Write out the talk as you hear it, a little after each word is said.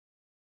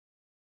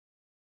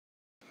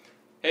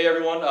Hey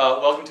everyone,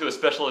 welcome to a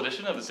special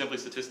edition of the Simply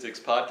Statistics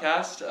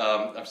podcast.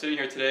 I'm sitting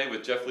here today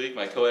with Jeff Leake,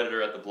 my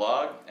co-editor at the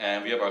blog,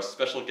 and we have our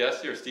special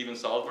guest here, Steven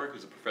Salzberg,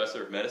 who's a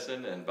professor of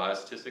medicine and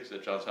biostatistics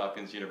at Johns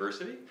Hopkins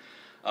University.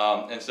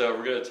 And so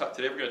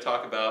today we're going to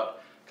talk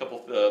about a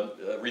couple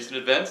of recent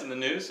events in the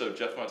news. So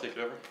Jeff, want to take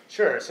it over?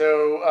 Sure.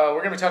 So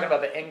we're going to be talking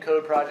about the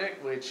ENCODE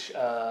project, which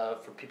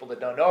for people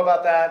that don't know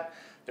about that,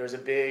 there was a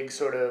big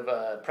sort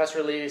of press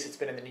release. It's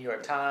been in the New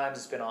York Times.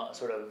 It's been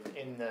sort of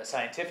in the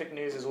scientific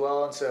news as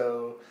well. And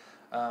so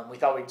we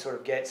thought we'd sort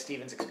of get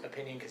Steven's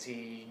opinion because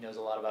he knows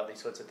a lot about these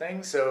sorts of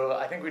things. So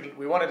I think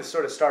we wanted to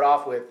sort of start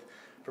off with,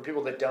 for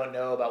people that don't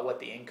know about what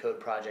the ENCODE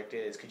project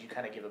is, could you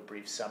kind of give a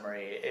brief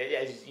summary,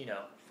 as you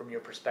know, from your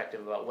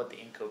perspective about what the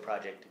ENCODE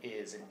project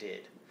is and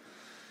did?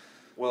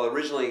 Well,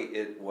 originally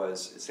it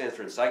stands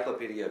for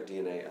Encyclopedia of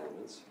DNA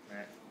Elements.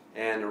 Right.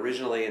 And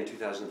originally in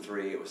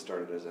 2003 it was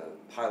started as a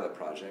pilot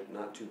project,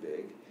 not too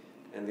big.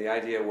 And the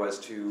idea was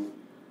to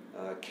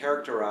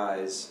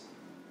characterize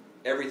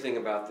everything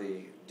about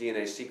the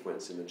DNA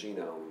sequence in the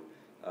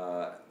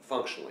genome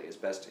functionally as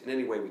best in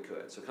any way we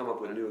could. So come up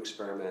with new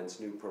experiments,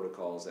 new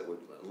protocols that would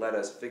let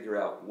us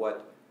figure out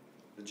what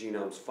the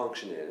genome's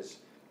function is.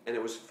 And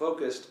it was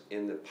focused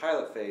in the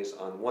pilot phase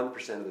on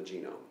 1% of the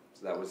genome.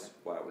 So that was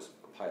why it was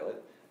a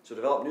pilot. So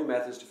develop new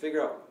methods to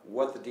figure out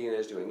what the DNA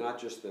is doing, not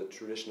just the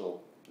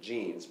traditional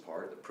genes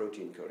part, the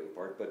protein coding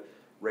part, but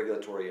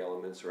regulatory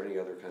elements or any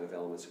other kind of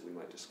elements that we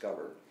might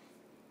discover.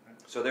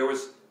 So there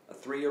was a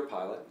 3-year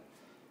pilot.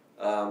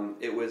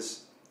 It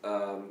was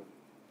kind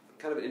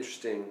of an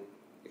interesting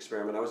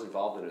experiment. I was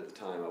involved in it at the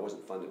time. I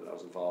wasn't funded, but I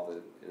was involved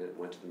in it,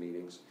 went to the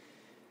meetings.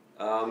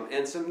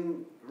 And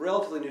some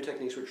relatively new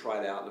techniques were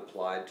tried out and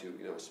applied to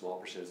a small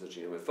percentage of the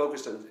genome. It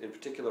focused in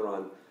particular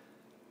on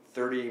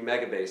 30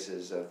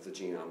 megabases of the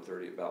genome,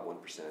 about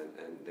 1%,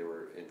 and they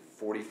were in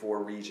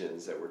 44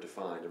 regions that were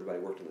defined. Everybody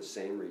worked in the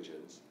same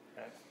regions.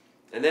 Okay.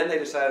 And then they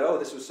decided, oh,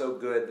 this was so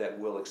good that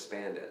we'll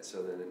expand it.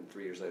 So then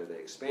 3 years later they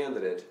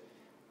expanded it.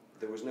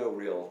 There was no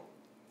real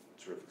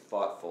sort of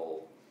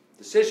thoughtful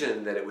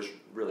decision that it was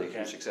really a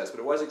huge success, but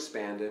it was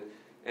expanded,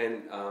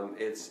 and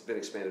it's been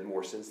expanded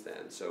more since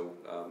then. So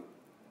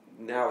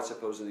now it's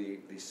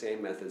supposedly the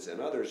same methods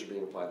and others are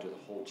being applied to the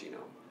whole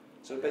genome.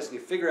 So basically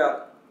figure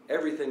out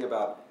everything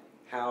about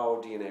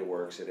how DNA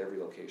works at every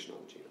location on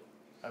the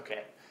genome.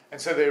 Okay. And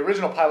so the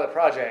original pilot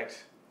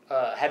project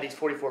had these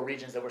 44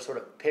 regions that were sort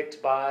of picked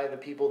by the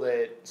people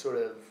that sort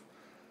of,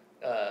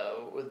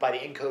 by the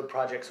ENCODE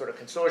project sort of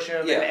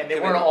consortium, yeah, and they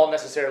weren't all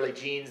necessarily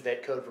genes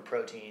that code for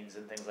proteins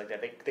and things like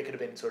that. They could have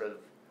been sort of,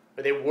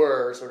 but they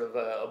were sort of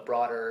a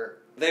broader...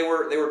 They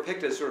were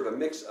picked as sort of a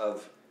mix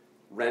of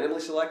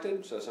randomly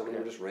selected, so some of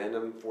them were just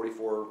random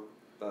 44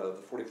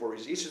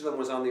 regions. Each of them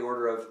was on the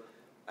order of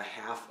a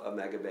half a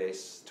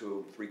megabase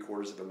to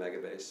 3/4 of a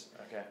megabase.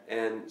 Okay.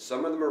 And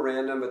some of them are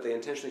random, but they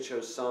intentionally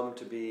chose some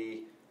to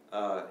be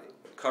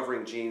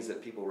covering genes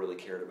that people really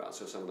cared about.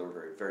 So some of them are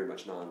very, very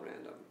much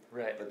non-random.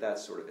 Right. But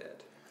that's sort of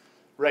it.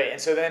 Right, and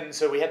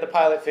so we had the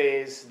pilot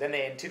phase. Then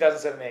in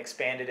 2007 they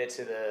expanded it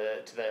to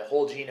the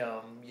whole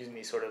genome using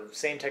these sort of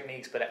same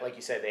techniques, but like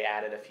you said, they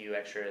added a few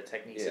extra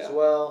techniques as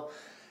well.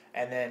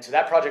 And then so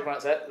that project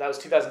went. That was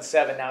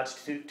 2007. Now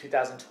it's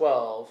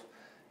 2012.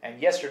 And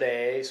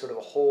yesterday, sort of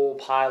a whole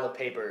pile of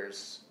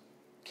papers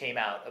came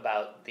out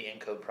about the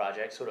ENCODE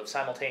project, sort of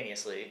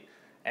simultaneously.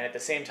 And at the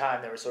same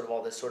time, there was sort of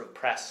all this sort of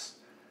press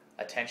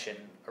attention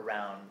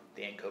around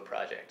the ENCODE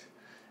project.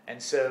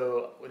 And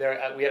so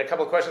we had a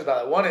couple of questions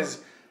about that. One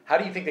is, how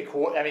do you think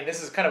I mean,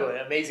 this is kind of an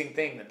amazing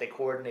thing that they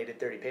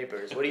coordinated 30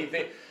 papers. What do you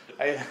think?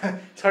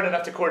 It's hard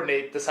enough to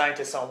coordinate the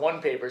scientists on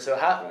one paper. So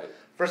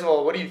first of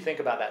all, what do you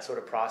think about that sort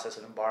of process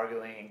of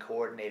embargoing and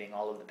coordinating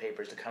all of the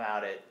papers to come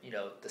out at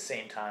the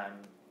same time?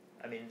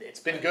 I mean, it's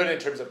been good in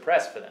terms of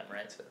press for them,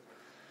 right?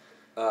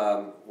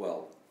 So.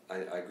 Well, I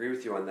agree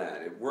with you on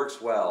that. It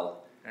works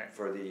well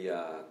for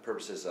the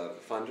purposes of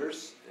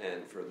funders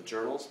and for the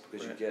journals,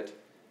 because you get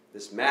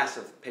this mass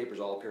of papers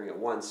all appearing at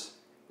once,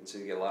 and so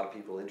you get a lot of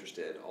people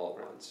interested all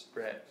at once.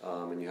 Right.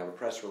 And you have a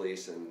press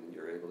release, and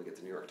you're able to get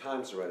the New York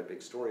Times to write a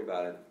big story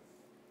about it.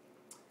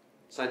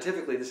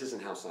 Scientifically, this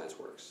isn't how science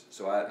works,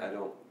 so I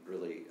don't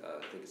really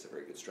think it's a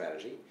very good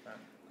strategy.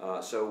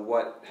 Right. So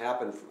what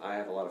happened, I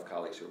have a lot of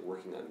colleagues who are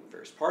working on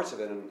various parts of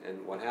it,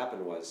 and what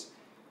happened was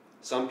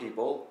some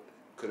people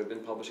could have been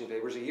publishing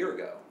papers a year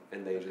ago,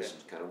 and they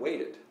just kind of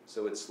waited.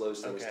 So it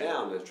slows things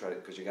down to try to,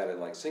 because you got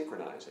to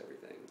synchronize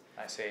everything.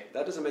 I see.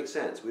 That doesn't make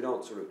sense. We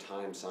don't sort of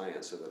time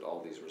science so that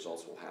all these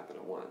results will happen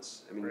at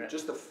once. I mean,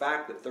 just the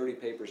fact that 30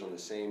 papers on the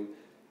same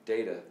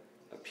data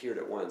appeared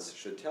at once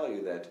should tell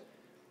you that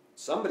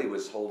somebody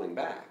was holding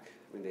back.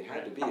 I mean, they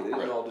had to be. They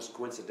didn't all just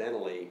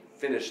coincidentally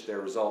finish their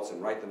results and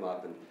write them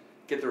up and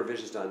get the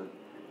revisions done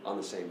on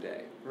the same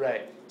day.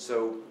 Right.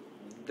 So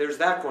there's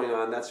that going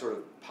on. That's sort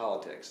of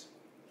politics.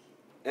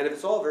 And if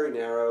it's all very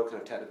narrow,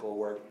 kind of technical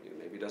work,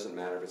 maybe it doesn't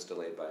matter if it's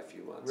delayed by a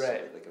few months.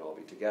 Right. They can all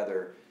be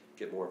together,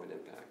 get more of an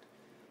impact.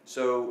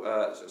 So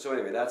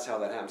anyway, that's how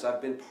that happens.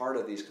 I've been part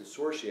of these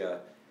consortia.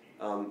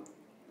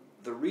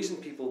 The reason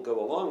people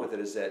go along with it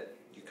is that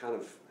you kind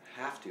of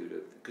have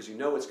to because you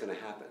know it's going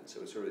to happen. So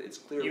it's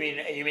clear.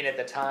 You mean at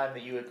the time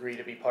that you agree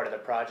to be part of the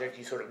project,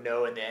 you sort of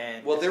know in the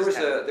end? Well, there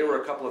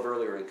were a couple of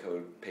earlier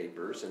ENCODE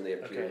papers, and they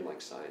appeared in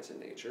like Science and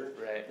Nature.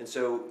 Right. And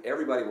so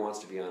everybody wants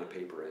to be on a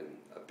paper in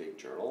a big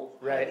journal,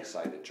 right, highly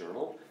cited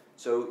journal.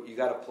 So you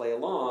got to play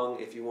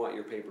along if you want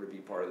your paper to be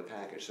part of the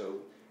package. So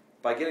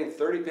by getting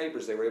 30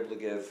 papers, they were able to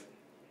give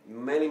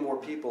many more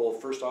people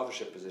first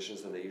authorship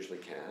positions than they usually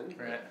can.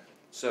 Right.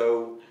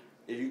 So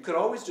you could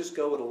always just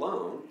go it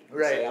alone and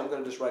right, say, I'm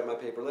going to just write my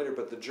paper later.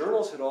 But the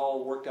journals had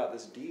all worked out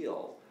this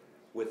deal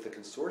with the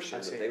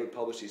consortium that they would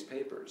publish these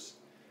papers.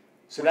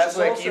 So that's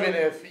like even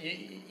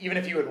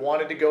if you had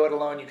wanted to go it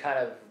alone, you kind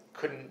of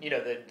couldn't.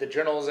 The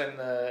journals and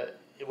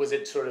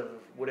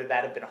would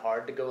that have been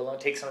hard to go alone?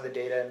 Take some of the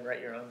data and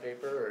write your own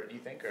paper, or do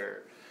you think,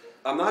 or?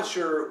 I'm not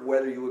sure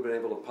whether you would have been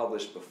able to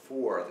publish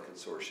before the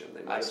consortium.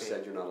 They might have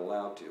said you're not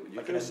allowed to.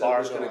 You could have said I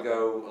was going to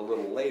go a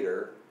little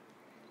later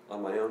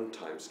on my own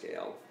time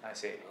scale. I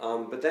see.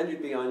 But then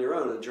you'd be on your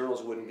own, and the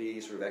journals wouldn't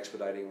be sort of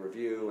expediting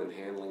review and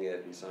handling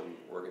it in some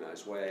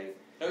organized way.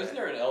 Now, isn't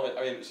there an element?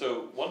 I mean,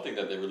 so one thing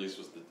that they released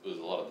was a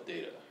lot of the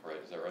data, right?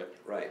 Is that right?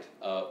 Right.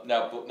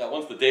 Now,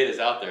 once the data is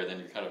out there,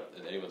 then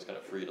anyone's kind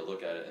of free to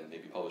look at it and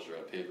maybe publish their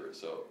own papers.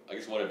 So I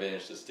guess one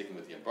advantage to sticking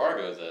with the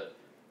embargo is that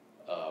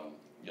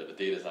the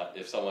data is not.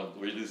 If someone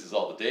releases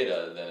all the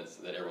data,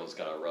 then everyone's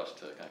got to rush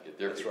to kind of get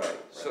their. That's paper,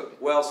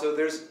 right. So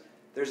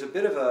there's a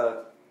bit of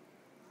a,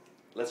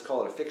 let's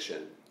call it a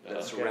fiction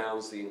that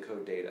surrounds the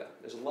ENCODE data.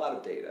 There's a lot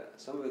of data.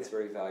 Some of it's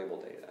very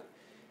valuable data.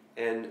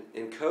 And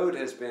ENCODE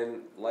has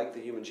been, like the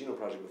Human Genome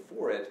Project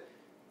before it,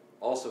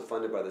 also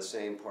funded by the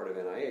same part of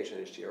NIH,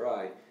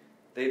 NHGRI.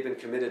 They've been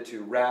committed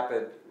to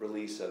rapid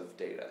release of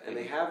data. And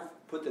they have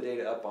put the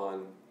data up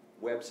on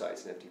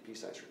websites and FTP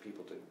sites for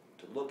people to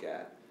look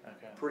at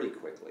pretty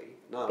quickly.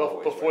 Not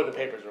always. Before the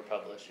papers were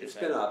published. It's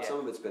been up. Yeah. Some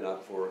of it's been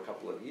up for a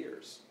couple of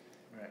years.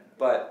 Right.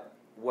 But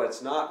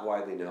what's not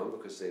widely known,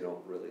 because they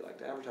don't really like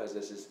to advertise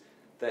this, is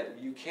that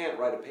you can't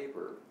write a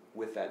paper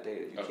with that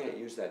data. You can't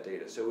use that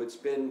data. So it's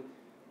been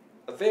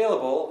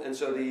available, and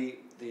so the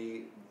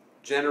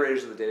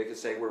generators of the data could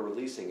say we're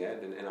releasing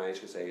it, and NIH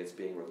could say it's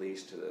being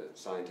released to the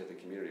scientific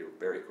community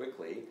very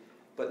quickly,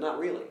 but not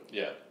really.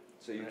 Yeah.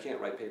 So you can't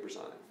write papers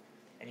on it.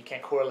 And you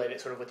can't correlate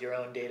it sort of with your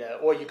own data,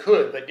 or you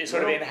could, but it's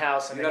sort of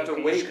in-house, and then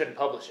you just couldn't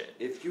publish it.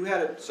 If you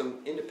had some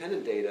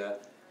independent data,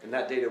 and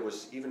that data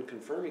was even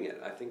confirming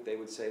it, I think they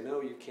would say,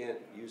 no, you can't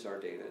use our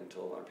data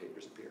until our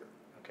papers appear.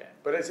 Okay.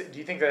 But do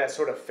you think that that's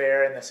sort of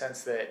fair in the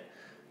sense that,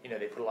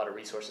 they put a lot of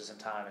resources and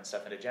time and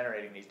stuff into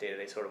generating these data,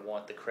 they sort of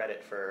want the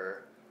credit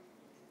for,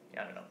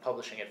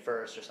 publishing it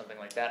first or something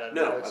like that?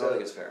 No, I don't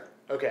think it's fair.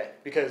 Okay,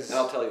 because... And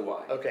I'll tell you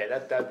why. Okay,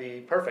 that'd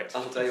be perfect.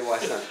 I'll tell you why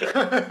it's not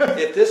fair.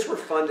 If this were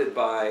funded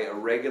by a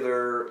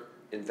regular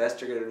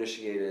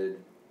investigator-initiated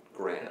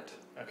grant,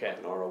 like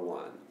an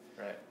R01,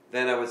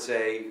 then I would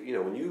say,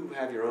 when you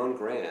have your own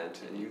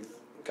grant and you've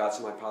got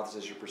some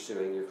hypothesis you're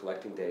pursuing, you're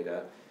collecting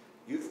data,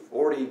 you've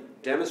already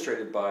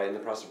demonstrated in the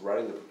process of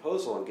writing the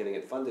proposal and getting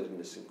it funded in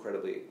this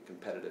incredibly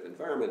competitive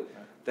environment,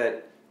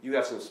 that you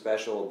have some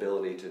special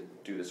ability to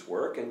do this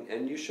work,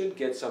 and you should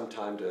get some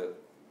time to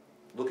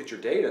look at your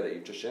data that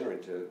you've just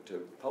generated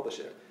to publish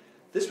it.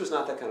 This was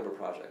not that kind of a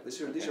project.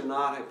 These are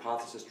not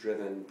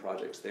hypothesis-driven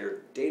projects. They're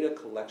data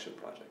collection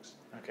projects.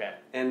 Okay.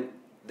 And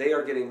they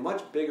are getting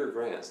much bigger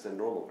grants than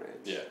normal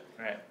grants. Yeah.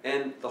 Right.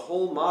 And the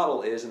whole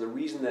model is, and the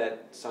reason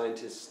that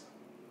scientists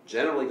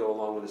generally go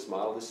along with this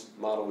model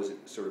was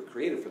sort of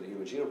created for the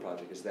Human Genome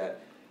Project, is that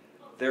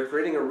they're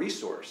creating a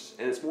resource,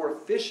 and it's more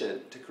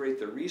efficient to create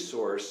the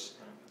resource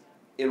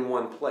in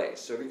one place.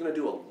 So if you're going to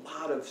do a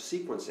lot of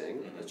sequencing,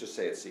 let's just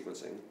say it's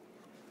sequencing,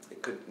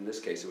 it could, in this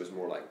case, it was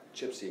more like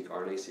ChIP-seq,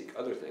 RNA-seq,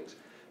 other things.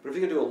 But if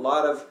you're going to do a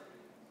lot of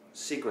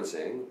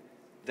sequencing,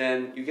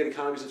 then you get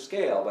economies of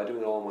scale by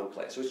doing it all in one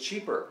place. So it's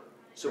cheaper.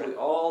 So we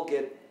all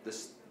get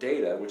this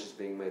data, which is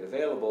being made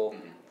available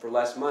for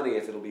less money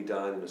if it'll be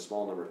done in a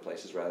small number of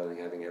places rather than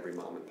having every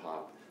mom and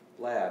pop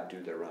lab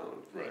do their own.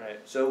 Right.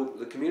 So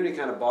the community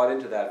kind of bought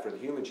into that for the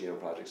Human Genome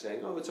Project, saying,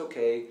 oh, it's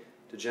okay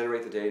to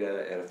generate the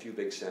data at a few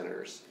big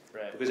centers,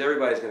 because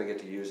everybody's going to get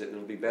to use it, and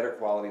it'll be better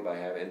quality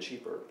and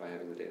cheaper by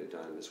having the data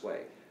done in this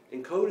way.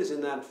 ENCODE is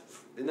in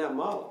that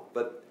model,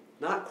 but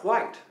not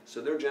quite. So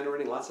they're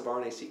generating lots of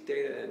RNA-seq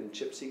data and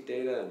ChIP-seq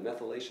data and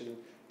methylation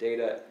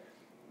data,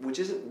 which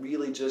isn't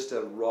really just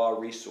a raw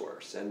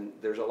resource. And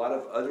there's a lot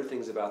of other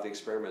things about the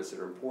experiments that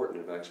are important,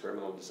 about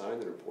experimental design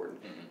that are important,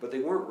 but they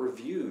weren't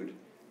reviewed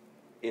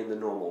in the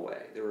normal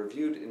way. They were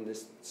reviewed in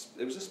this,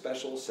 it was a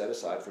special set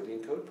aside for the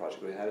ENCODE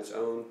project. It had its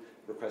own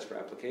request for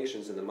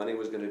applications, and the money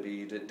was going to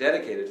be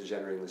dedicated to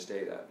generating this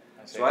data.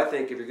 So I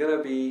think if you're going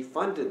to be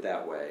funded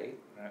that way,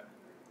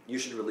 you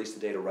should release the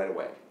data right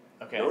away.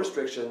 Okay. No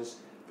restrictions,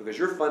 because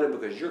you're funded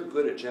because you're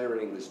good at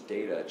generating this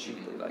data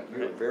cheaply. Like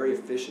you're very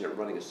efficient at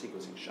running a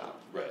sequencing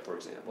shop, for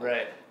example.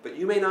 But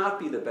you may not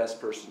be the best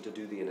person to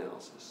do the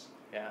analysis.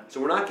 So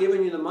we're not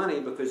giving you the money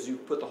because you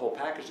put the whole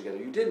package together.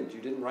 You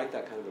didn't write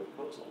that kind of a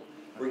proposal.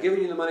 We're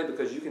giving you the money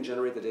because you can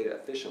generate the data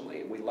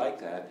efficiently, and we like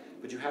that,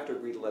 but you have to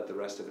agree to let the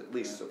rest of it, at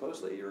least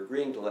supposedly, you're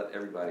agreeing to let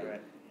everybody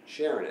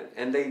share in it.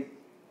 And they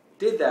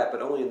did that,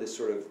 but only in this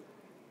sort of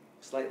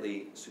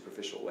slightly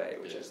superficial way,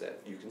 which is that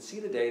you can see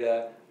the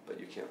data, but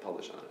you can't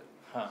publish on it.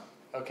 Huh.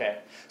 Okay.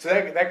 So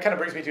that kind of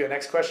brings me to the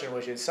next question,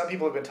 which is some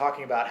people have been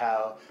talking about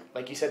how,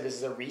 like you said, this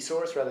is a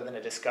resource rather than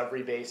a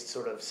discovery-based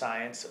sort of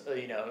science.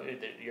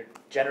 You're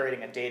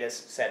generating a data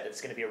set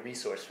that's going to be a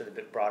resource for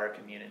the broader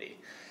community.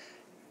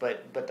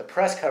 But the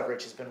press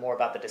coverage has been more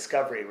about the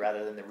discovery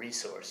rather than the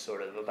resource,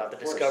 sort of about the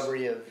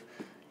discovery of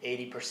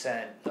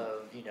 80%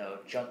 of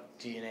junk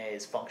DNA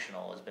is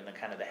functional has been the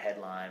kind of the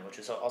headline, which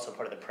was also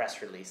part of the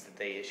press release that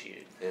they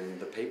issued. In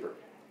the paper.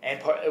 And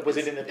was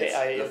it in the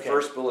paper? The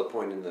first bullet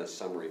point in the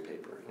summary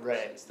paper. Right.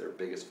 It's their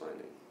biggest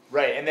finding.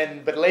 Right, and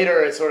then but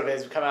later it sort of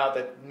has come out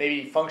that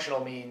maybe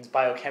functional means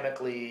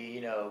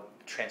biochemically,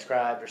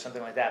 transcribed or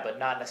something like that, but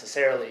not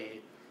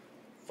necessarily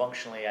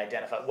functionally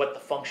identified. What the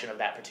function of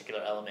that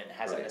particular element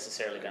hasn't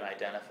necessarily been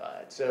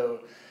identified.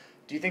 So,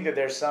 do you think that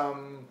there's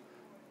some,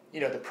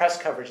 the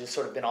press coverage has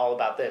sort of been all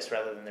about this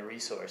rather than the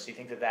resource? Do you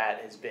think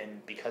that has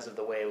been because of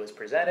the way it was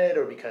presented,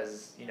 or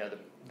because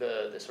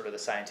the sort of the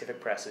scientific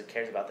press that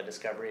cares about the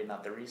discovery and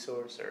not the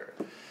resource, or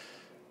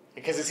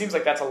because it seems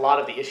like that's a lot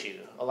of the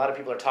issue. A lot of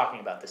people are talking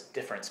about this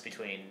difference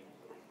between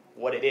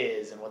what it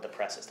is and what the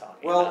press is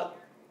talking about. Well,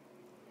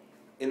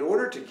 in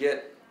order to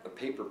get a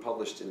paper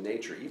published in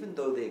Nature, even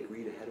though they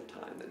agreed ahead of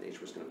time that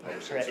Nature was going to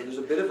publish it, so there's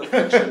a bit of a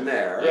fiction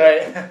there.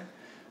 Right.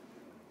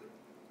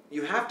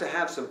 You have to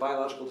have some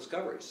biological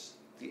discoveries.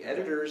 The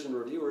editors and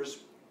reviewers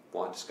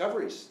want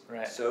discoveries.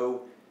 Right.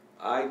 So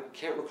I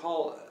can't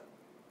recall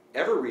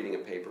ever reading a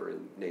paper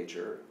in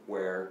Nature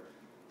where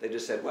they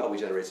just said, well, we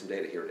generate some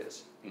data, here it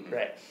is. Mm-hmm.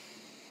 Right.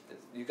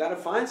 You got to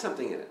find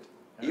something in it.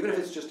 Even if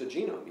it's just a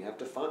genome, you have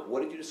to find,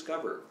 what did you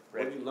discover?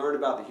 Right. What did you learn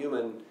about the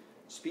human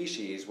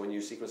species when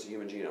you sequence the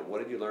human genome?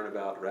 What did you learn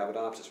about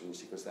Arabidopsis when you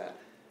sequence that?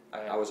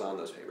 I was on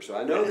those papers. So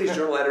I know these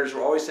journal editors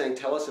were always saying,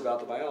 tell us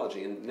about the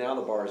biology, and now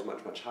the bar is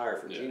much, much higher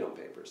for genome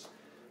papers.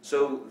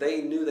 So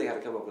they knew they had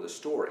to come up with a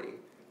story,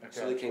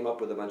 so they came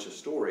up with a bunch of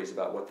stories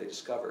about what they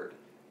discovered.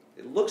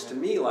 It looks to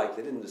me like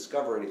they didn't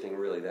discover anything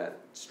really that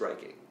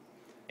striking.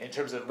 In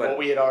terms of what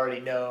we had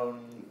already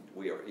known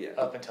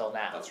up until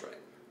now. That's right.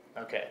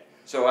 Okay.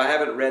 So I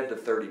haven't read the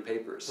 30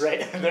 papers.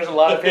 Right. There's a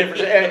lot of papers.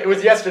 It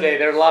was yesterday.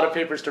 There are a lot of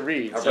papers to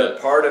read. I've read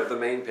part of the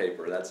main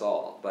paper, that's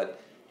all. But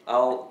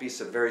I'll be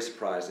very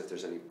surprised if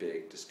there's any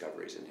big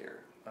discoveries in here.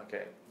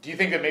 Okay. Do you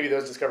think that maybe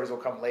those discoveries will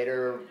come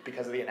later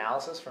because of the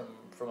analysis from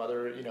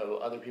other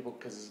other people?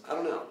 Because I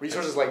don't know.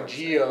 Resources like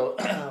GEO,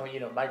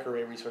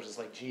 microarray resources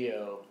like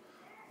GEO,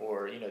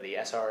 or the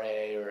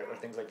SRA or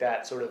things like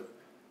that, sort of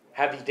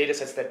have these data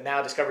sets that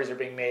now discoveries are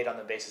being made on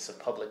the basis of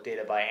public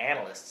data by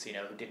analysts, who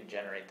didn't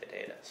generate the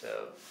data.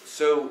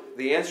 So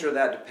the answer to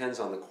that depends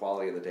on the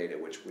quality of the data,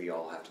 which we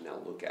all have to now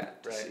look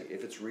at to see.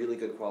 If it's really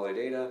good quality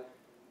data,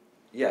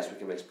 yes, we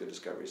can make some good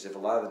discoveries. If a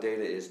lot of the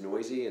data is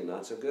noisy and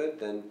not so good,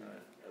 then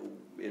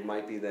it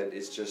might be that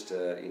it's just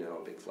a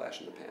big flash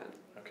in the pan.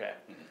 Okay.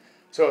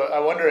 So I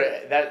wonder,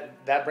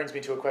 that brings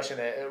me to a question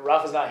that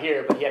Rafa's not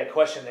here, but he had a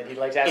question that he'd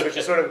like to ask, which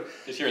is sort of,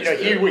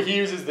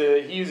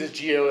 he uses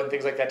Geo and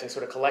things like that to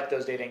sort of collect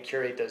those data and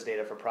curate those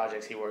data for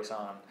projects he works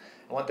on.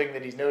 And one thing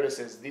that he's noticed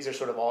is these are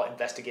sort of all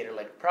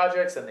investigator-led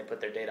projects, and they put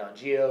their data on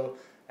Geo,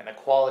 and the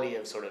quality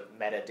of sort of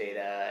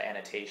metadata,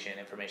 annotation,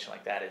 information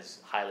like that is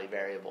highly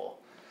variable.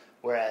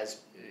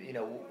 Whereas,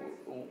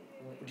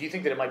 do you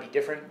think that it might be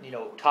different,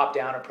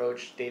 top-down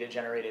approach, data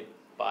generated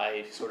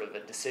by sort of a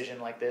decision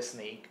like this in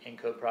the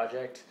ENCODE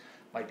project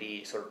might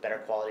be sort of better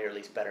quality, or at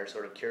least better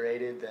sort of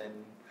curated than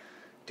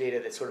data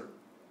that's sort of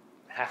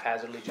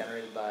haphazardly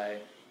generated by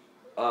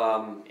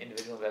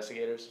individual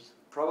investigators?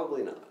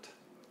 Probably not.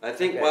 I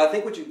think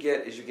what you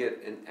get is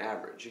an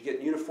average. You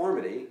get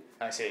uniformity.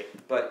 I see.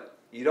 But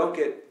you don't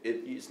get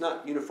it. It's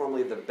not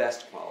uniformly the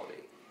best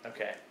quality.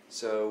 Okay.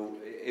 So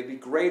it'd be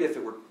great if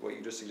it were what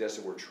you just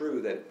suggested were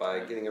true. That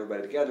by getting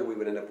everybody together, we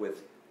would end up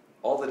with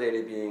all the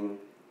data being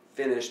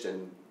finished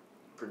and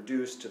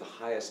produced to the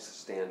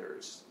highest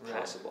standards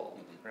possible,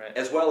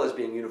 as well as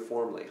being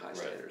uniformly high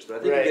standards. But I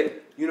think you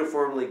get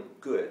uniformly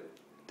good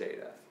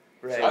data.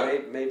 Right.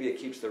 So maybe it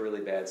keeps the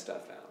really bad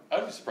stuff out.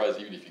 I'd be surprised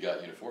even if you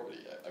got uniformity.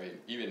 I mean,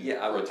 even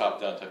for a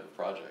top-down type of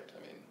project.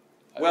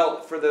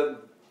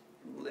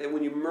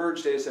 When you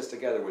merge data sets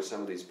together, which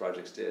some of these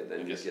projects did,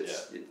 then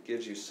it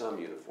gives you some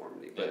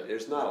uniformity. But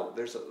there's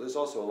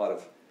also a lot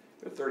of,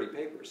 there are 30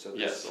 papers, so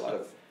there's a lot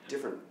of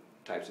different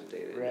types of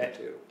data in there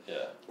too.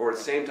 Yeah. Or the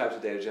same types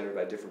of data generated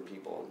by different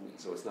people,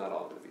 so it's not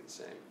all going to be the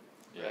same.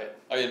 Yeah.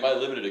 I mean, my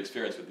limited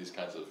experience with these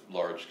kinds of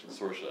large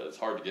consortia, it's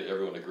hard to get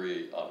everyone to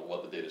agree on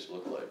what the data should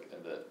look like,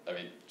 and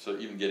so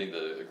even getting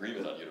the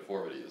agreement on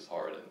uniformity is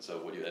hard, and so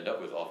what you end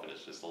up with often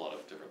is just a lot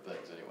of different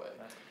things anyway.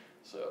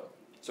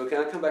 So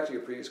can I come back to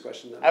your previous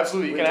question then?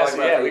 Absolutely, you can ask.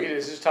 We can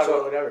just talk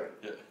about whatever.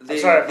 Yeah.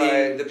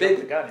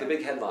 The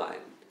big headline.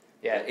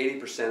 Yeah.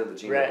 80% of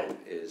the genome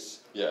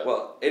is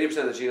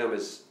 80% of the genome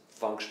is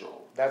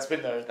functional. That's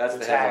been the headline,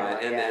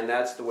 tagline, and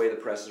that's the way the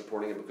press is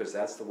reporting it, because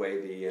that's the way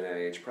the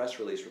NIH press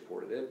release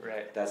reported it.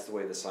 Right. That's the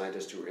way the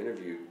scientists who were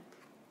interviewed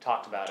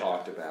talked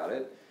about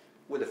it,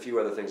 with a few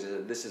other things.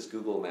 This is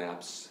Google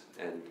Maps,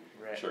 and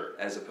Sure.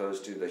 as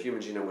opposed to the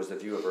human genome was the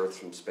view of Earth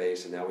from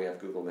space, and now we have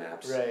Google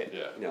Maps. Right.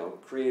 Yeah. You know,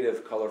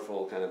 creative,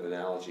 colorful kind of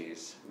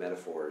analogies,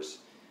 metaphors,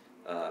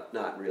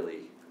 not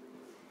really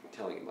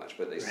telling you much,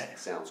 but they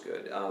sounds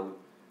good.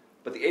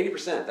 But the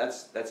 80%,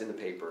 that's in the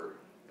paper.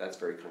 That's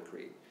very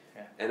concrete,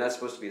 and that's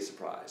supposed to be a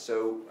surprise.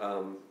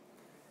 So,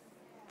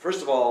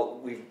 first of all,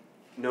 we've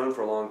known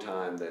for a long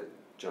time that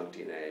junk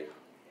DNA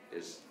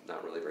is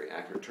not really a very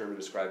accurate term to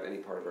describe any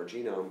part of our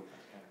genome.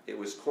 It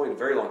was coined a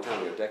very long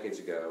time ago, decades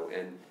ago,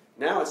 and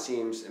now it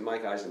seems, and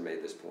Mike Eisen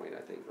made this point,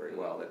 I think, very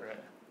well, that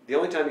the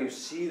only time you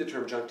see the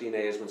term junk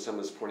DNA is when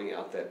someone's pointing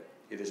out that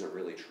it isn't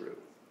really true.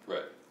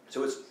 Right.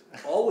 So it's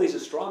always a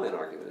straw man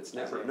argument. It's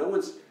never,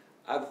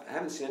 I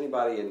haven't seen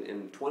anybody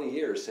in 20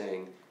 years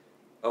saying,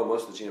 oh,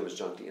 most of the genome is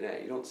junk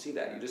DNA. You don't see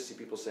that. You just see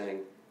people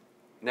saying,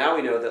 now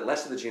we know that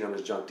less of the genome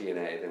is junk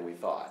DNA than we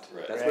thought.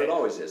 Right. That's what it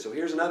always is. So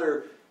here's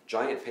another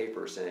giant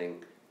paper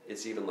saying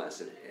it's even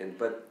less.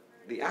 But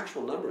the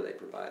actual number they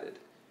provided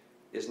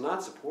is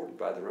not supported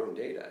by their own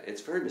data.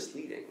 It's very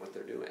misleading what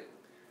they're doing.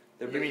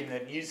 You mean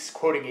that you're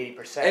quoting 80%?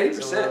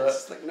 80%?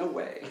 It's like, no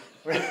way.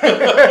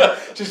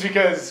 Just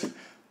because...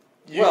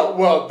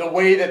 Well, the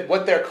way that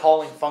what they're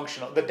calling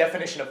functional, the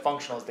definition of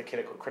functional is the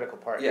critical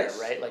part there,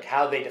 right? Like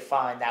how they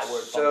define that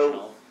word functional.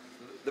 So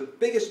the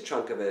biggest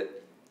chunk of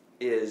it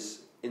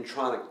is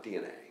intronic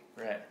DNA.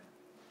 Right.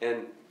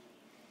 And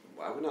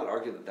I would not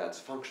argue that that's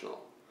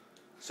functional.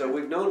 So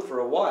we've known for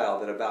a while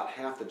that about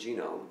half the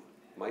genome,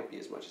 might be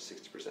as much as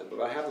 60%, but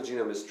about half the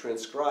genome is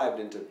transcribed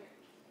into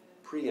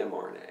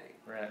pre-mRNA.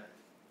 Right.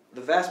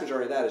 The vast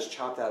majority of that is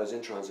chopped out as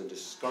introns and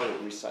discarded,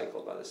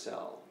 recycled by the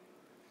cell.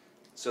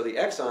 So the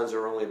exons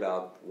are only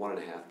about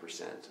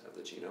 1.5% of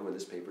the genome, and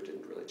this paper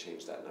didn't really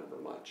change that number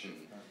much.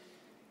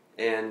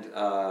 And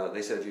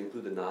they said if you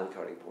include the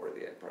non-coding part of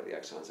the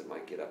exons, it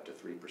might get up to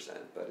 3%,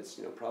 but it's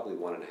probably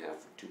 1.5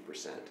 or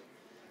 2%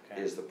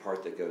 is the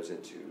part that goes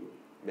into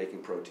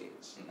making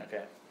proteins.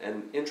 Okay.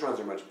 And introns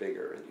are much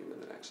bigger in human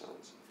than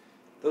exons.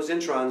 Those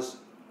introns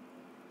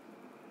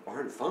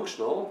aren't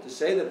functional. To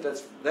say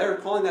that they're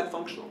calling that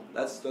functional.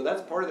 That's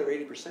part of their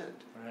 80%.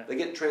 Right. They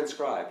get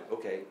transcribed.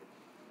 Okay.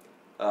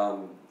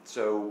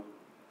 So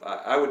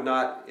I would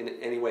not in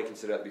any way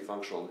consider that to be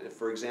functional.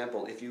 For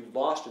example, if you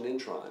lost an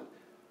intron,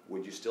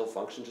 would you still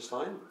function just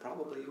fine?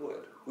 Probably you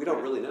would. We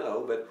don't really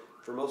know, but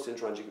for most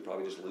introns, you could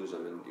probably just lose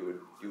them, and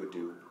you would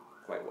do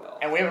quite well.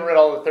 And we haven't read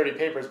all the 30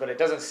 papers, but it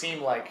doesn't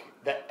seem like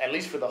that, at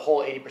least for the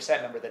whole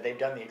 80% number, that they've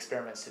done the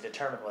experiments to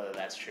determine whether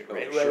that's true,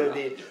 right? Whether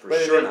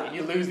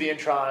you lose the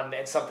intron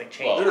and something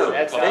changes. Well,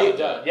 that's they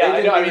done. Yeah,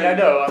 I know. I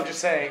know. I'm just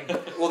saying.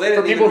 Well, they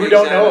didn't for people who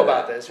don't know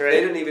about that. this, right?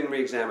 They didn't even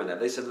re-examine that.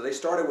 They said that they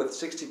started with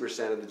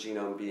 60% of the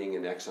genome being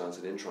in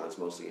exons and introns,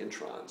 mostly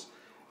introns,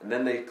 and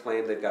then they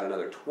claimed they've got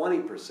another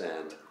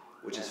 20%,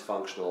 which is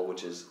functional,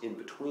 which is in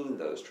between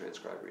those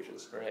transcribed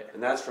regions. Right.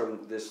 And that's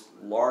from this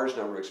large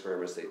number of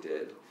experiments they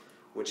did,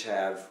 which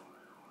have,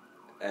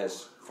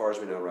 as far as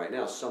we know right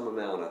now, some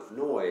amount of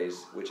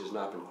noise which has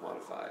not been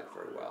quantified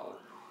very well.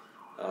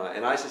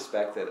 And I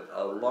suspect that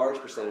a large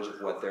percentage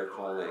of what they're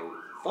calling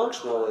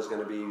functional is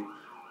going to be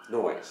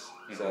noise.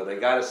 Mm-hmm. So they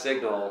got a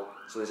signal,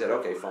 so they said,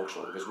 okay,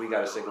 functional, because we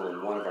got a signal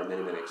in one of our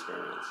many, many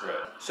experiments. Right.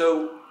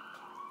 So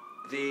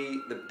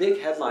the big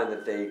headline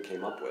that they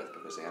came up with,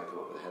 because they had to come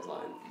up with a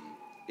headline,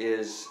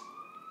 is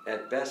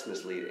at best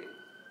misleading.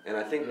 And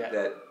I think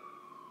that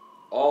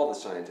all the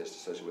scientists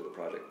associated with the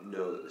project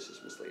know that this is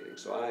misleading.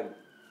 So I'm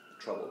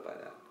troubled by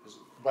that.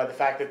 By the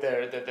fact that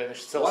they're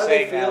still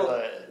saying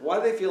that. Why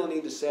do they feel a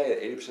need to say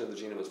that 80% of the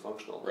genome is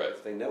functional? Right.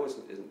 If they know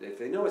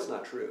it's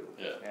not true,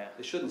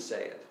 they shouldn't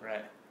say it.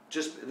 Right.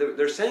 Just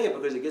they're saying it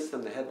because it gets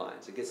them the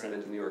headlines. It gets them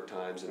into the New York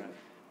Times, and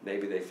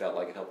maybe they felt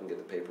like it helped them get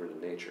the paper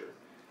into Nature.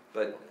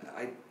 But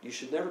you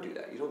should never do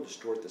that. You don't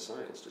distort the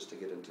science just to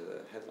get into the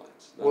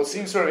headlines. Well, it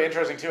seems sort of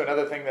interesting too.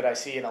 Another thing that I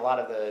see in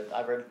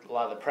I've read a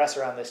lot of the press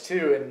around this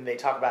too, and they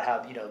talk about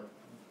how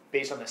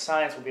based on the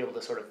science, we'll be able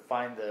to sort of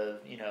find the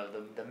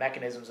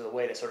mechanisms of the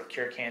way to sort of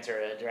cure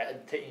cancer.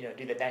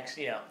 Do the next.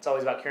 It's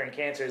always about curing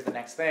cancer is the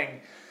next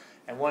thing.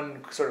 And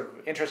one sort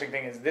of interesting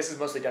thing is this is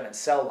mostly done in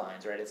cell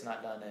lines, right? It's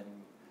not done in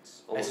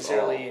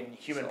necessarily in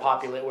human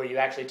population where you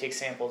actually take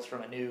samples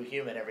from a new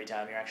human every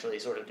time. You're actually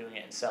sort of doing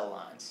it in cell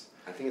lines.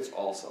 I think it's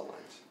all cell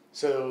lines.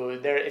 So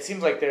it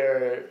seems like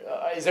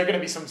is there going to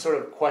be some sort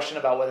of question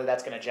about whether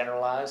that's going to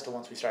generalize to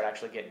once we start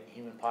actually getting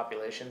human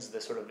populations,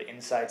 the sort of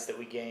insights that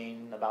we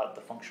gain about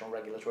the functional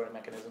regulatory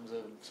mechanisms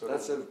of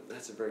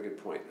That's a very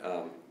good point.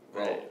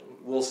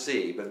 We'll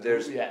see, but there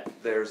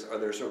are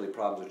certainly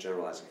problems with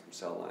generalizing from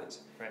cell lines.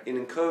 Right.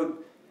 In ENCODE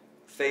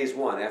phase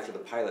 1, after the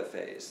pilot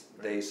phase,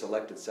 they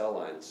selected cell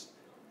lines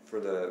for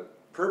the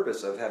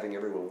purpose of having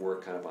everyone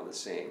work kind of on the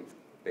same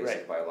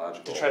basic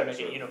biological... To try to make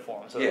it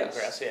uniform. So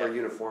yes, for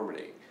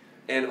uniformity.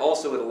 And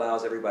also it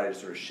allows everybody to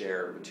sort of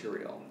share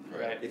material.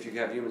 Right. If you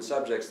have human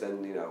subjects,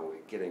 then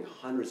getting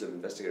hundreds of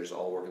investigators to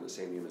all work in the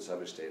same human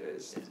subjects data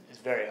is it's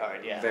very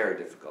hard, yeah. Very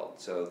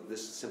difficult. So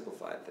this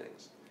simplified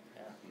things.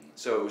 Yeah.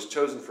 So it was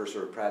chosen for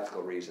sort of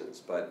practical reasons,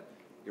 but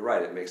you're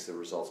right, it makes the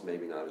results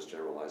maybe not as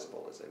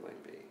generalizable as they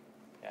might be.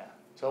 Yeah.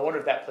 So I wonder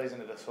if that plays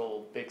into this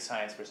whole big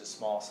science versus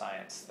small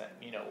science. Then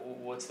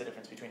what's the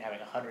difference between having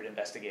 100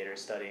 investigators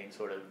studying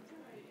sort of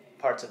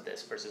parts of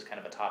this versus kind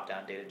of a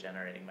top-down data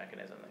generating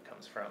mechanism that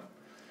comes from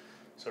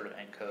sort of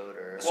ENCODE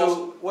or...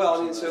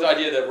 The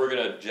idea that we're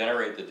going to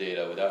generate the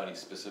data without any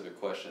specific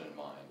question in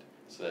mind,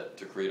 so that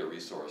to create a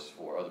resource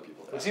for other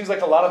people to It seems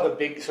like a lot of the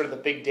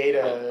big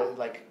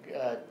data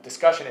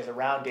discussion is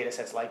around data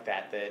sets like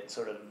that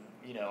sort of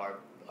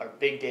are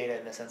big data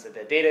in the sense that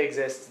the data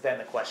exists, then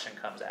the question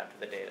comes after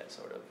the data,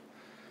 sort of.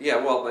 Yeah,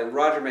 well, and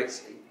Roger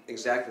makes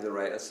exactly the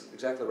right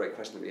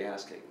question to be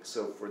asking.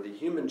 So for the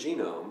human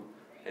genome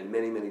and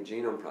many, many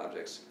genome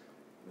projects,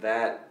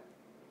 that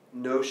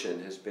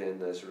notion has been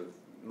the sort of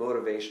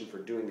motivation for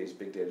doing these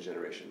big data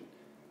generation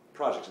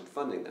projects and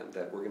funding them,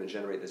 that we're going to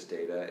generate this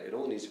data. It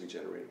only needs to be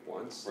generated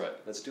once. Right.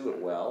 Let's do it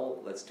well.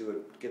 Let's do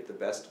it. Get the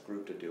best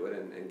group to do it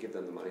and give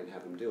them the money and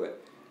have them do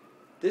it.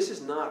 This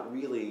is not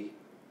really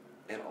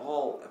at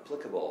all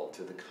applicable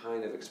to the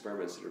kind of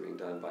experiments that are being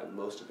done by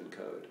most of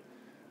ENCODE.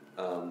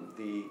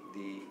 The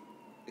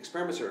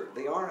experiments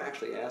are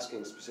actually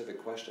asking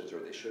specific questions, or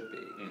they should be.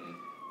 Mm-hmm.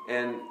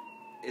 And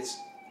it's,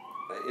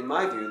 in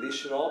my view, they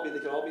can all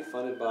be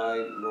funded by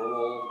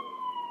normal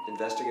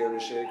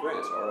investigator-initiated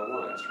grants,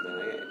 RO1s from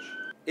NIH.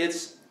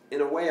 It's,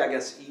 in a way, I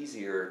guess,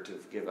 easier to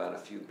give out a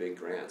few big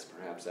grants.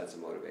 Perhaps that's a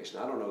motivation.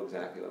 I don't know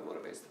exactly what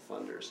motivates the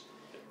funders.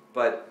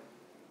 But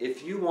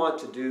if you want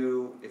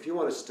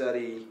to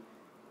study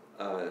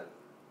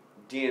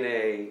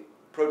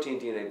protein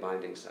DNA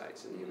binding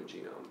sites in the human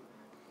genome,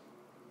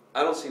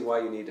 I don't see why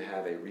you need to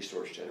have a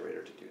resource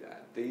generator to do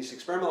that. These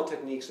experimental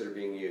techniques that are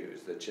being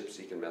used, the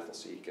ChIP-seq and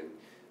methyl-seq and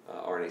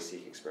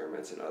RNA-seq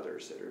experiments and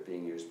others that are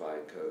being used by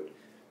ENCODE,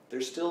 they're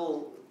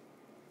still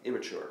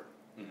immature.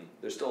 Mm-hmm.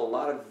 There's still a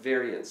lot of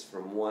variance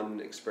from one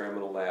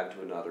experimental lab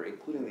to another,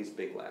 including these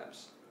big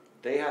labs.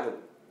 They haven't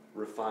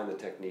refined the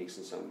techniques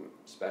in some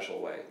special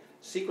way.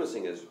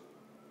 Sequencing is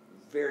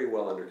very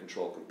well under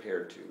control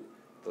compared to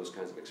those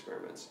kinds of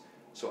experiments.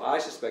 So I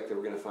suspect that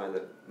we're going to find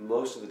that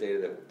most of the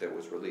data that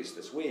was released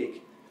this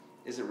week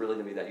isn't really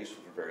going to be that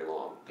useful for very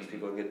long, because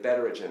people can get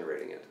better at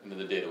generating it. And then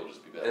the data will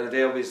just be better. And the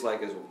data will be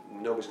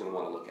nobody's going to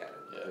want to look at it,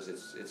 because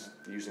it's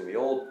using the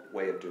old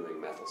way of doing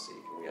methyl-seq,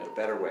 and we have a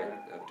better way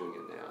of doing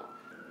it now.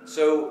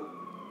 So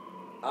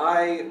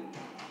I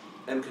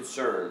am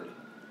concerned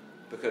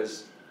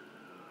because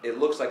it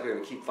looks like they're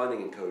going to keep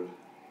funding ENCODE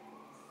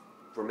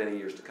for many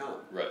years to come.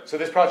 Right. So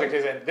this project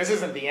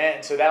isn't the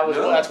end. So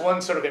that's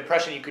one sort of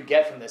impression you could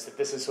get from this, that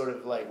this is sort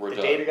of like the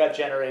data got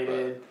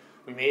generated. Right.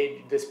 We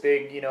made this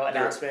big,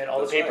 announcement.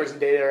 All the papers and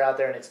data are out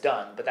there, and it's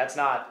done. But that's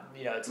not,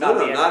 it's not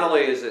the end. Not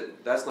only is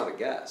it, that's not a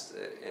guess.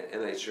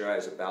 NHGRI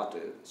is about to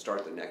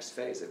start the next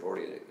phase. They've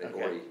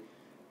already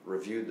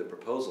reviewed the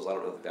proposals. I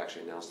don't know if they've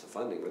actually announced the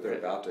funding, but they're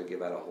about to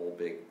give out a whole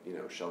big,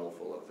 shovel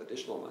full of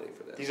additional money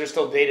for this. These are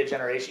still data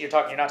generation. You're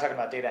not talking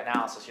about data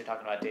analysis. You're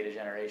talking about data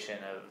generation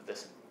of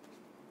this.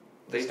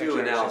 They do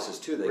analysis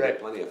too. They get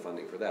plenty of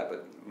funding for that,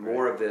 but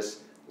more of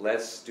this.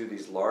 Let's do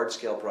these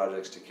large-scale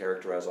projects to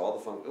characterize all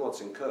the functions. Well,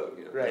 it's in code,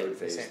 code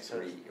phase 3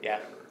 or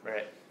whatever.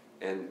 Right.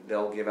 And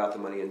they'll give out the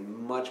money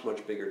in much,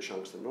 much bigger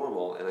chunks than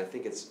normal, and I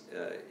think it's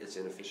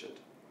inefficient.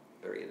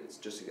 It's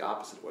just the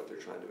opposite of what they're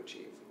trying to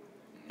achieve.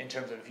 In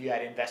terms of if you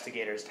had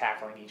investigators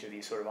tackling each of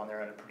these sort of on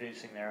their own and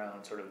producing their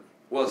own sort of...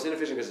 Well, it's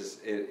inefficient because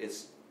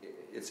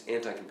it's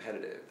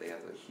anti-competitive. They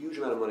have a huge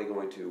amount of money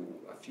going to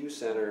a few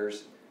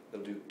centers.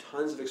 They'll do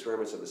tons of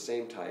experiments of the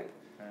same type.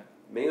 Right.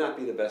 May not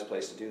be the best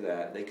place to do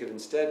that. They could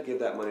instead give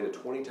that money to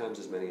 20 times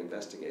as many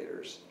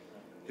investigators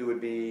who would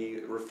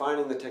be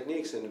refining the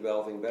techniques and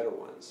developing better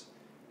ones.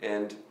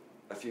 And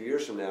a few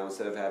years from now,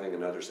 instead of having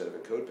another set of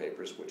ENCODE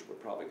papers, which we're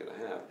probably going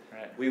to have,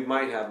 we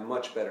might have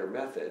much better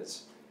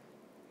methods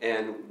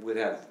and would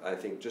have, I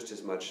think, just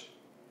as much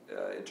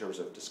in terms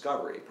of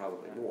discovery,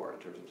 probably more in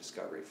terms of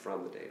discovery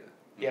from the data.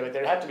 Yeah, but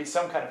there'd have to be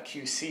some kind of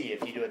QC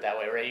if you do it that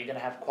way, right? You're going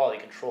to have quality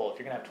control. If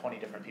you're going to have 20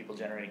 different people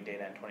generating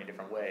data in 20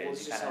 different ways, well,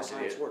 it's just how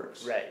science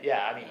works. Right,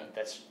 yeah, I mean,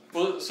 that's...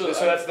 Well, so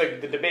that's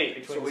the debate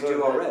between... So we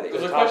do already.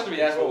 There's a question to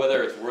be asked about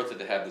whether it's worth it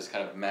to have this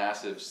kind of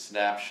massive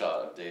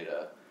snapshot of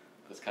data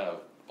that's kind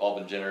of all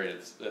been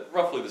generated at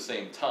roughly the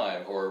same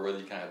time, or whether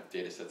you kind of have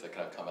data sets that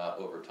kind of come out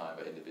over time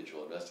by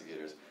individual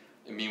investigators.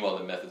 And meanwhile,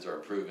 the methods are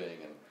improving.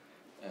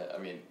 And I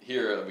mean,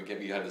 here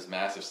we have this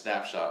massive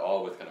snapshot,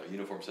 all with kind of a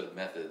uniform set of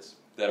methods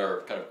that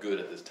are kind of good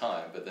at this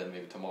time, but then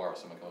maybe tomorrow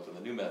someone comes with a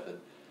new method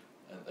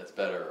and that's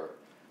better. Or,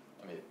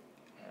 I mean,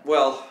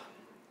 well,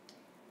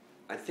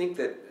 I think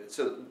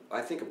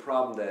a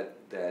problem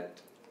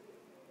that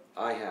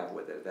I have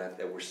with it,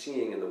 that we're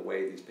seeing in the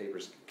way these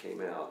papers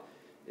came out,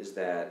 is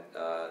that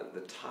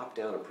the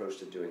top-down approach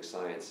to doing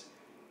science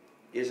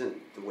isn't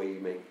the way you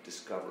make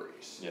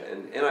discoveries. Yeah.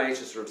 And NIH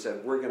has sort of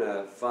said, we're going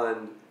to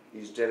fund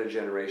these data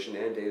generation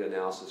and data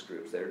analysis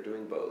groups. They're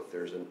doing both.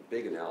 There's a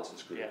big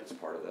analysis group that's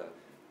part of the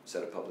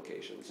set of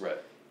publications. Right.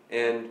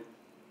 And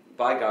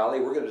by golly,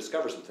 we're going to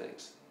discover some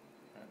things.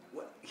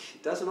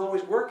 It doesn't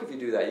always work if you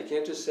do that. You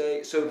can't just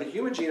say, so the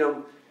human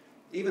genome,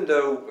 even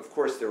though, of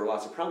course, there were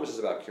lots of promises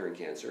about curing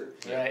cancer,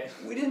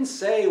 we didn't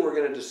say we're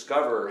going to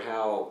discover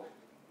how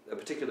a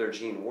particular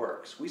gene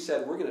works. We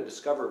said we're going to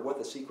discover what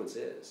the sequence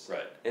is.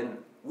 Right. And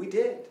we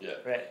did. Yeah.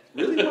 Right.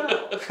 Really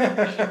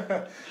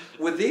well.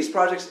 With these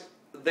projects,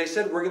 they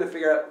said we're going to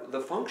figure out the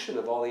function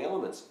of all the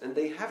elements, and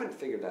they haven't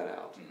figured that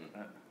out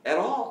at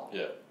all.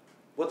 Yeah.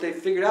 What they've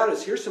figured out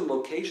is here's some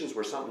locations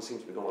where something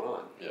seems to be going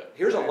on. Yeah.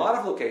 Here's a lot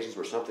of locations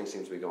where something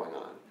seems to be going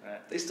on.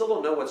 Right. They still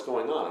don't know what's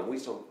going on, and we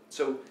still.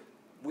 So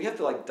we have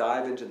to like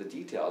dive into the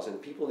details,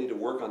 and people need to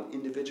work on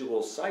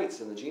individual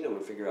sites in the genome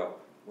and figure out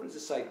what does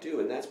this site do,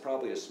 and that's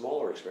probably a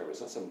smaller experiment.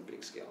 It's not some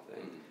big scale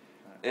thing.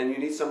 And you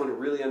need someone who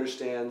really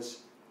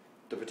understands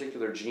the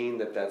particular gene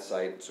that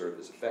site sort of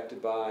is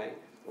affected by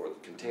or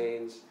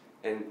contains,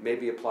 and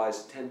maybe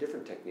applies 10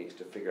 different techniques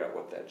to figure out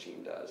what that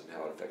gene does and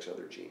how it affects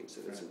other genes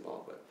that it's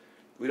involved with.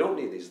 We don't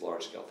need these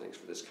large scale things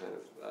for this kind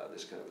of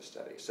a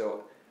study.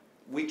 So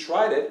we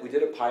tried it. We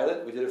did a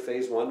pilot. We did a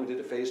phase 1. We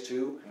did a phase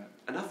 2.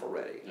 Enough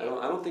already.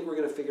 I don't think we're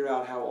going to figure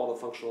out how all the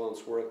functional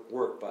elements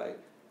work by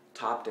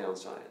top down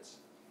science.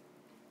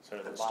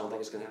 Sort of I just don't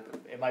think it's going to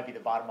happen. It might be the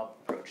bottom up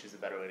approach is the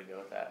better way to go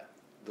with that.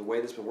 The way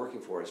that's been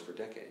working for us for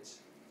decades,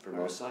 for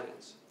most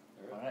science.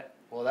 All right.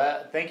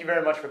 Well, thank you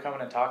very much for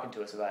coming and talking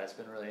to us about it. It's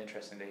been really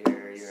interesting to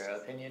hear your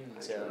opinion.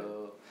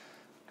 So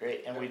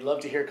great, and we'd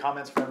love to hear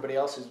comments from everybody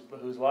else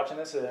who's watching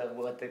this,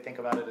 what they think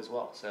about it as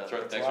well. So that's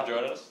right. Thanks for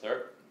joining us. All right.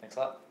 Thanks a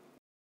lot.